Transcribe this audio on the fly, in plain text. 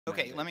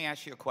Okay, let me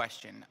ask you a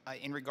question.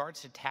 In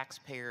regards to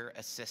taxpayer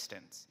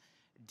assistance,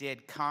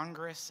 did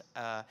Congress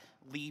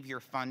leave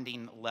your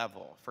funding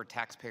level for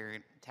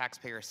taxpayer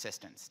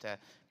assistance to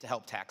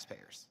help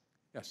taxpayers?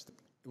 Yes.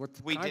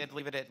 We did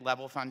leave it at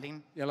level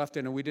funding? Yeah, left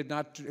in, and we did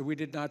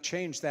not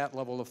change that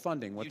level of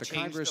funding. What the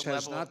Congress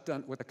has not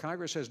done, what the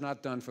Congress has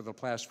not done for the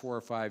past 4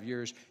 or 5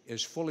 years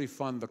is fully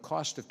fund the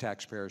cost of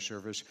taxpayer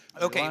service.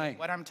 Okay,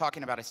 what I'm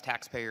talking about is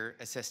taxpayer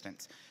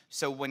assistance.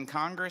 So when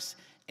Congress,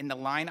 in the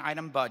line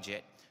item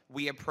budget,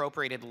 we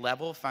appropriated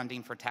level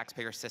funding for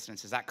taxpayer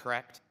assistance, is that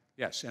correct?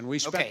 Yes, and we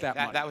spent that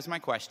money. That was my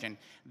question.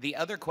 The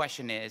other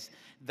question is,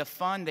 the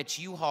fund that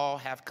you all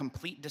have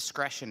complete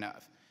discretion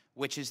of,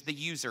 which is the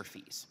user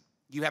fees.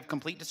 You have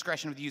complete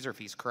discretion with user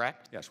fees,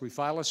 correct? Yes, we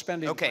file a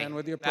spending plan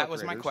with the appropriators. That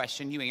was my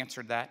question. You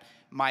answered that.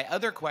 My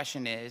other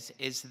question is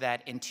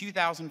that in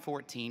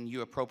 2014,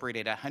 you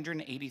appropriated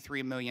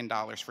 $183 million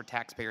for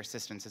taxpayer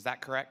assistance. Is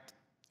that correct?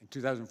 In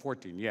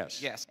 2014,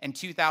 yes. Yes. In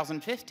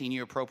 2015,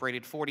 you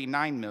appropriated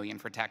 $49 million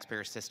for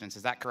taxpayer assistance.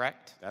 Is that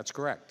correct? That's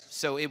correct.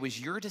 So it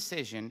was your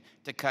decision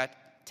to cut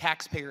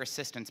taxpayer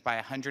assistance by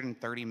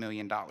 $130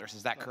 million.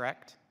 Is that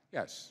correct?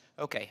 Yes.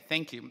 Okay.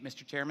 Thank you,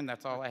 Mr. Chairman.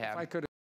 That's all I have. If I could